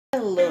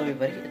Hello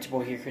everybody, it's your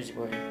boy here, Crazy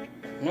Boy.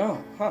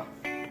 No, huh?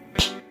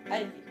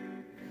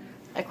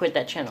 I quit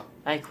that channel.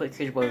 I quit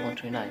Crazy Boy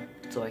 129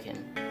 so I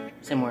can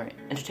send more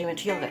entertainment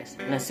to y'all guys.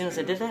 And as soon as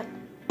I did that,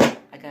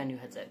 I got a new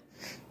headset.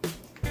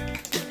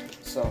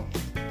 So,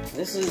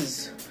 this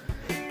is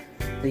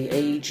the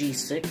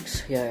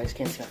AG6. Yeah, I guys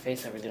can't see my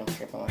face. I really don't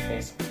care about my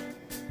face.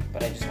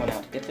 But I just went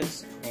out to get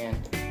this, and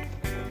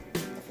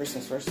first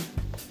things first,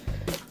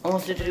 I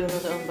wanted to do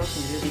another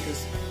unboxing video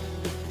because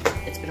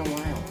it's been a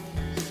while.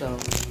 So,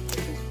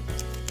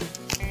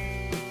 okay,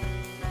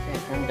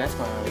 apparently that's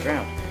going on the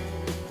ground.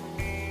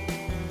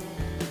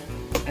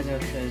 As you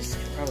guys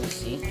can probably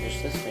see,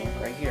 there's this thing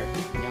right here.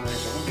 Now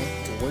there's a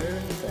limit. Where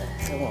the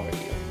hell are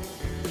you?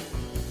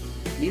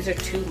 These are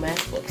two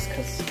MacBooks,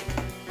 because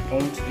I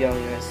want to be able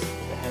to guys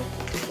have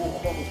full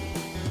quality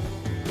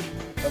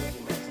of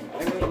the magazine. I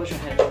really wish I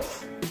had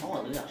this.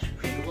 Oh, that's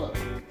pretty good.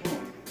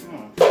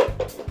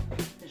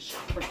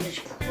 It's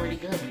pretty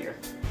good here.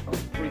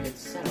 Pretty good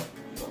setup.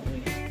 Let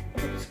me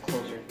put this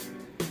closer.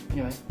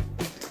 Anyway,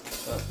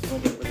 so I'm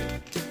gonna get rid of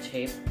the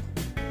tape.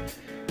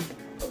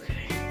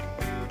 Okay.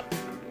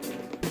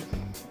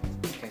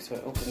 Okay, so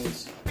it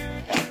opens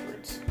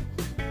backwards.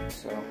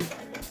 So.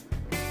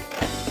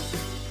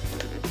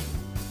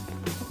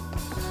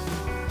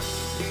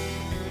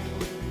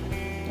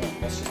 No,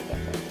 that's just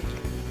backwards.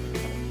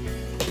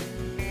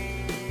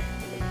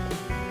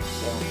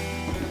 So,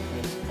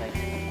 it's like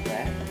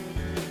that.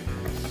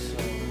 So,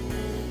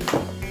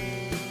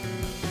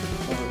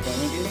 what we're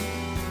gonna do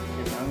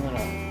is I'm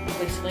gonna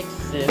place it like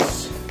this,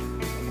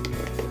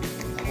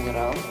 pull it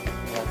out, and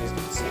I guess you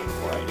can see it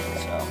before I do,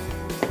 so.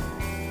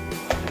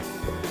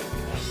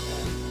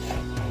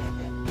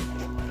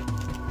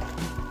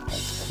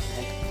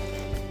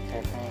 Okay,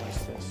 apparently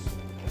it's this.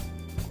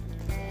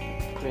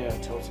 Put it out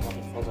until it's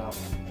nothing falls out.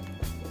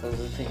 Because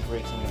the thing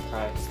breaks in your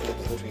price,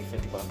 it's literally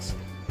 $50.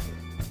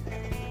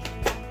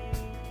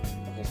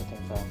 Okay, so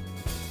thing fell.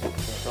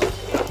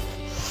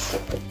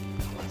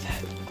 Like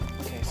that.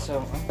 Okay, so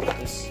I'm gonna put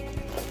this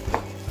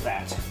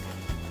that.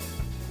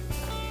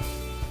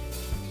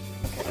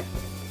 Okay.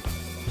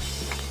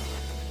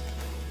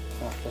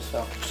 Oh, this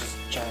fell. Just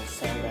a giant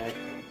sandbag.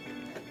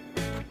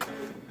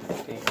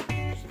 Okay,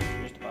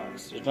 here's the box.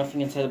 There's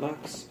nothing inside the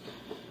box.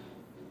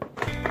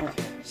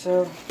 Okay,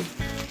 so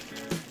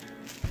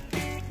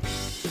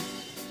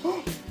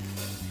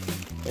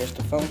there's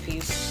the phone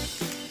piece.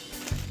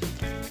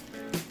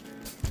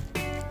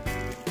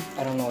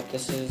 I don't know what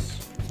this is.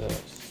 The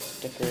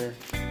sticker.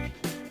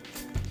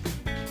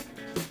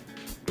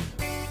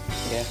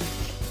 Yeah.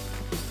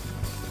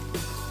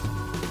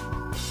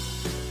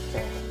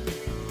 Okay.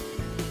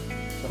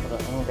 So hold on,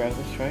 I'm gonna grab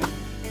this, right?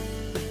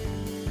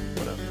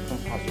 Hold up,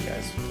 don't pause you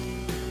guys.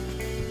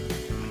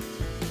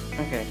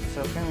 Okay,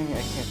 so apparently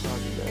I can't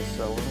pause you guys,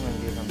 so what I'm gonna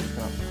do is I'm just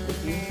gonna put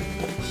you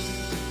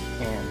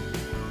and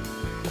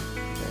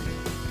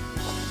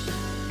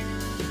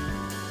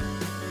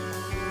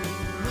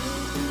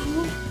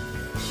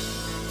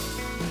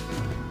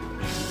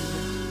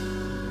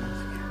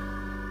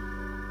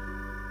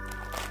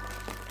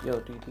yo,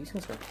 dude, these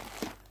things are...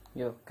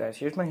 Yo, guys,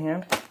 here's my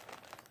hand.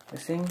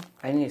 This thing,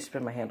 I need to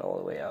spread my hand all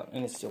the way out,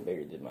 and it's still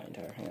bigger than my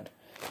entire hand.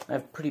 I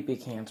have pretty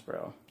big hands,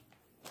 bro.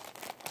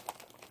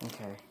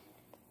 Okay.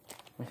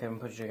 Okay, I'm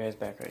gonna put you guys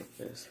back right like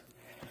this.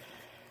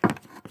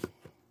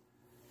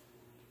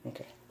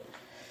 Okay.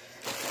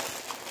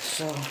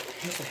 So,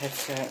 here's the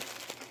headset.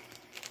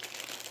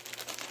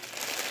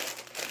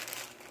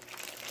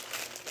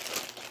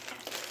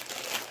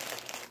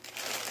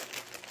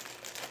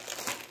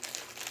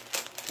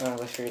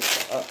 Let's read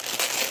it up.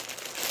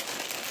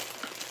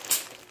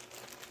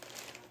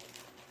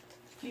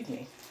 Excuse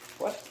me.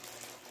 What?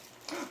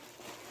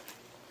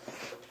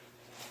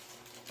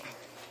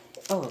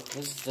 Oh,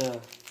 this is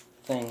the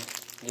thing,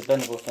 the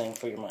bendable thing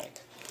for your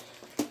mic.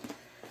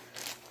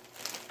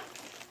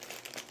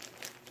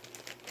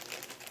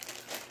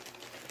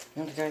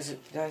 And guys,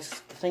 the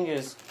thing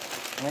is,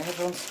 my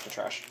headphones are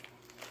trash.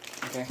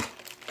 Okay.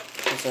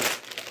 So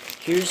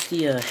here's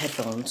the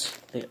headphones.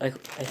 I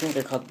think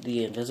they're called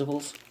the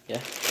Invisibles.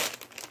 Yeah.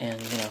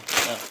 And you know,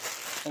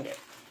 okay.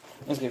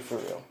 Let's get for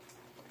real.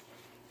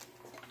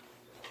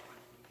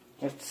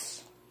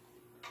 Let's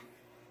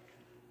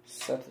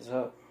set this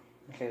up.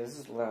 Okay, this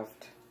is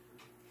left.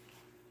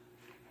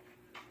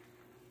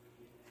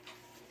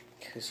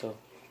 Okay, so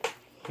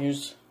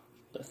here's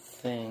the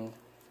thing.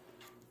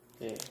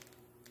 Okay.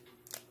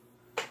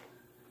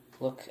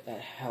 Look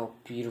at how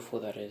beautiful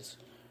that is.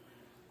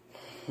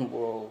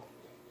 Whoa.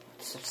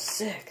 It's so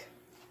sick.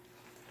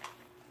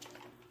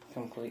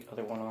 Complete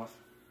other one off.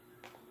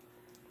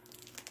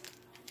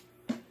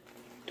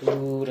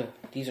 Dude,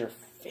 these are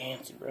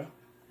fancy, bro.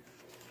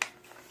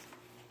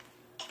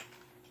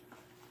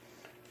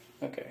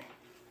 Okay.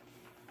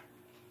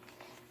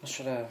 Let's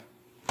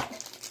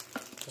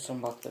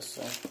unbox this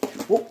thing.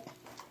 Whoa!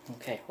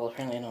 Okay, well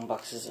apparently it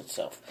unboxes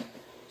itself.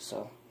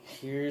 So,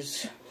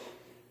 here's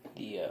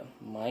the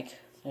mic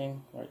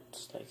thing, where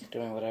it's like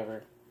doing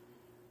whatever.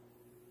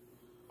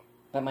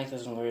 That mic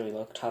doesn't really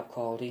look top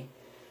quality.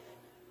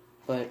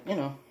 But, you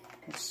know,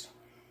 Nice.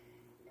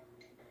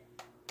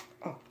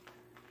 Oh.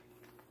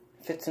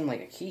 Fits in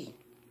like a key.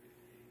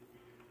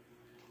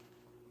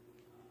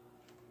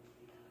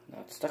 No,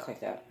 it's stuck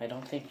like that. I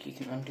don't think you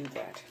can undo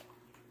that.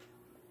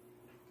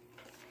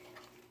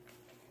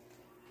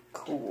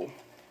 Cool.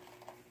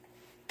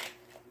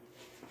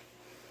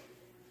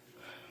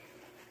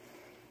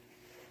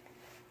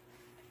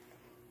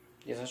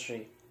 Yes,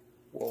 actually.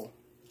 Whoa.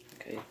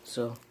 Okay,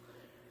 so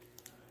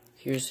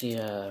here's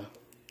the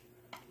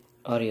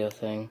audio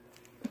thing.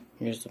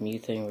 Here's the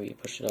mute thing where you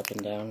push it up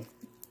and down.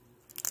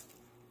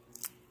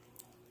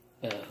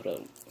 Hold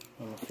on.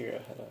 I'm gonna figure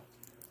out how to.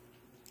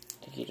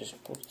 I think you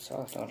just pull this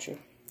off, don't you?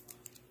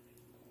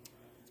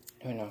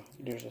 Oh no,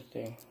 there's a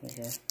thing right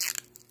here.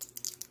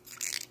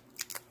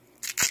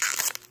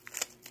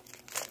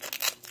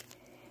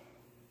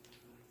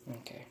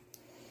 Okay.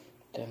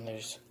 Then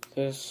there's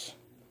this.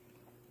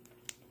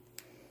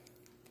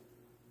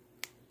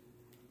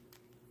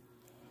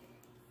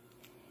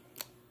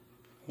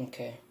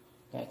 Okay,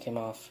 that came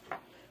off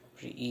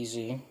pretty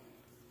easy.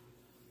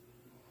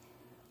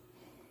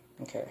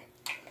 Okay,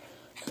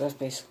 so that's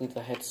basically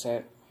the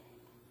headset.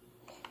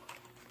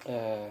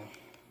 As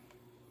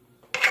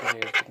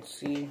you can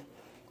see,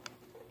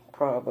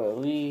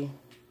 probably,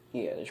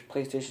 yeah, there's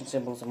PlayStation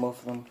symbols on both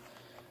of them.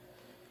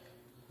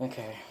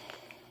 Okay.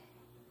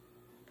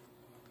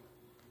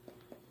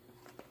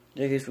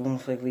 You guys will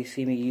most likely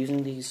see me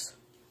using these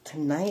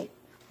tonight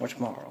or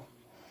tomorrow.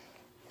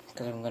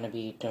 Because I'm going to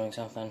be doing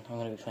something. I'm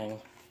going to be playing. I'm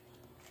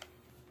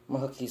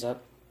going to hook these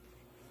up.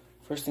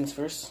 First things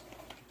first.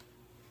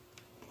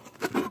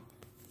 I'm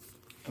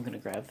going to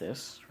grab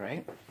this,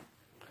 right?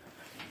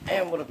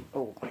 And what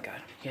oh my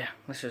god. Yeah,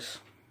 let's just.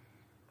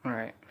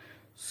 Alright.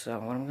 So,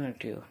 what I'm going to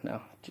do.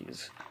 No,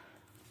 jeez.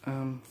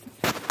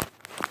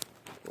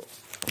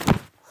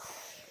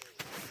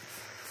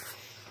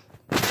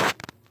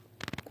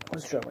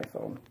 Let's drop my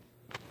phone.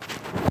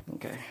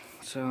 Okay,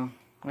 so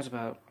that's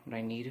about what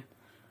I need.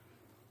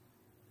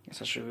 It's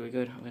actually really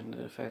good, other than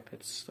the fact that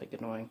it's like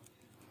annoying.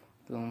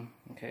 Boom.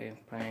 Okay,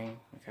 playing.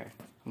 Okay,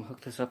 I'm gonna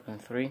hook this up in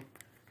 3,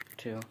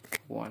 2,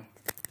 1.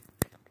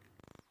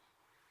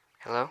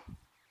 Hello?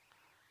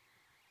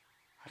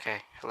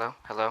 Okay, hello,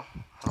 hello,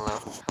 hello,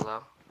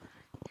 hello.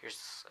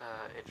 Here's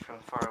it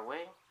from far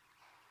away.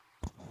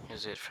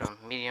 Here's it from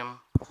medium.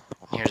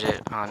 Here's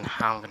it on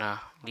how I'm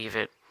gonna leave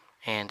it.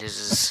 And this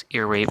is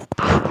ear rape.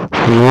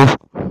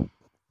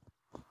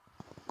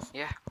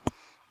 Yeah.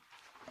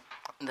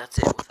 That's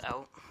it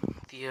without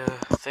the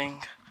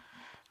thing.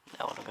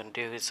 Now what I'm gonna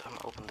do is I'm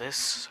gonna open this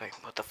so I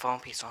can put the phone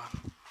piece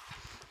on.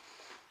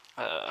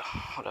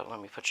 Hold on,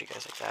 let me put you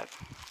guys like that.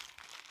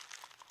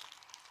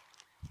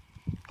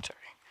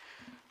 Sorry.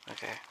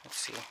 Okay, let's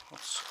see.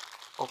 Let's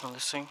open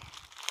this thing.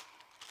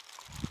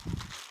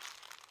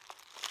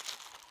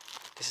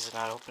 This is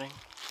not opening.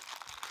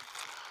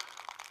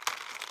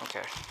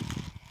 Okay.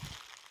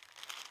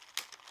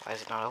 Why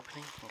is it not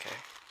opening? Okay.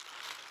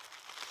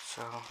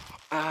 So,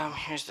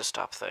 here's the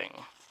stop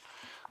thing.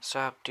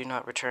 Stop, do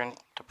not return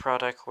the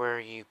product where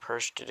you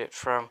purchased it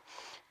from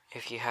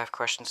if you have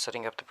questions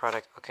setting up the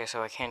product. Okay,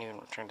 so I can't even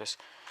return this.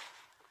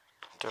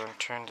 Don't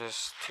return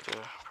this to the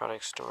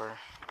product store.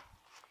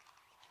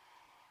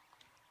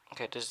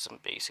 Okay, this is some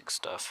basic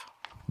stuff.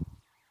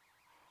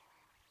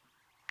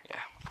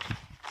 Yeah.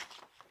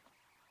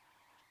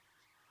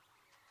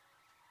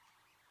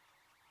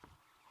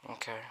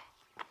 Okay.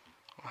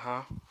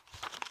 Yeah.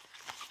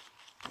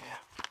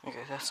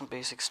 Okay, that's some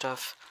basic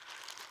stuff.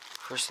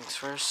 First things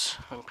first,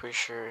 I'm pretty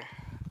sure.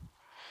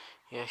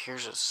 Yeah,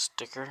 here's a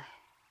sticker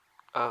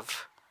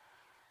of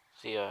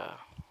the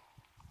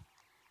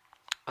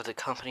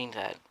company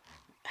that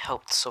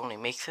helped Sony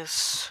make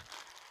this.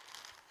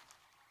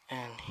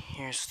 And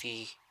here's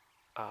the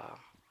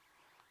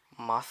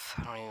moth.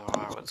 I don't even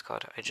remember what it's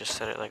called. I just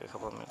said it like a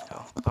couple of minutes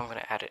ago. But I'm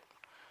gonna add it.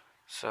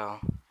 So,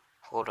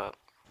 hold up.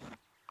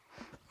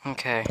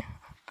 Okay,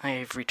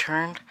 I've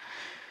returned.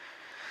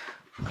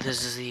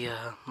 This is the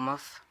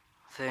muff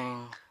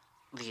thing.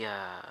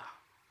 I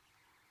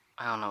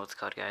don't know what it's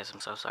called, guys. I'm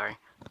so sorry.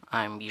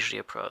 I'm usually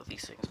a pro at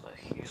these things, but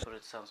here's what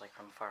it sounds like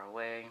from far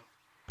away,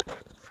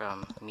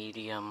 from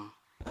medium,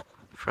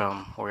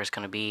 from where it's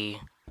gonna be,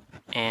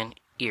 and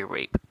ear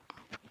rape.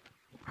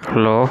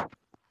 Hello?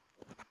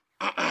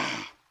 But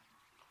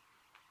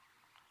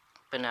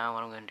now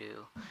what I'm gonna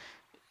do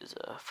is,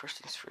 first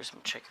things first, I'm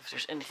gonna check if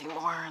there's anything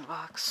more in the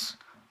box.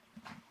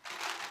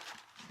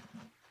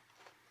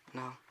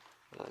 No?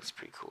 Well, that's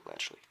pretty cool,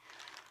 actually.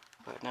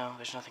 But no,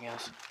 there's nothing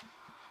else.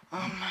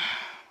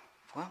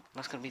 Well,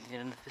 that's gonna be the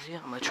end of the video.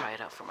 I'm gonna try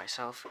it out for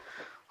myself.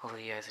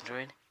 Hopefully you guys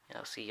enjoyed, and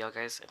I'll see y'all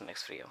guys in the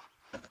next video.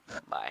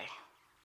 Bye.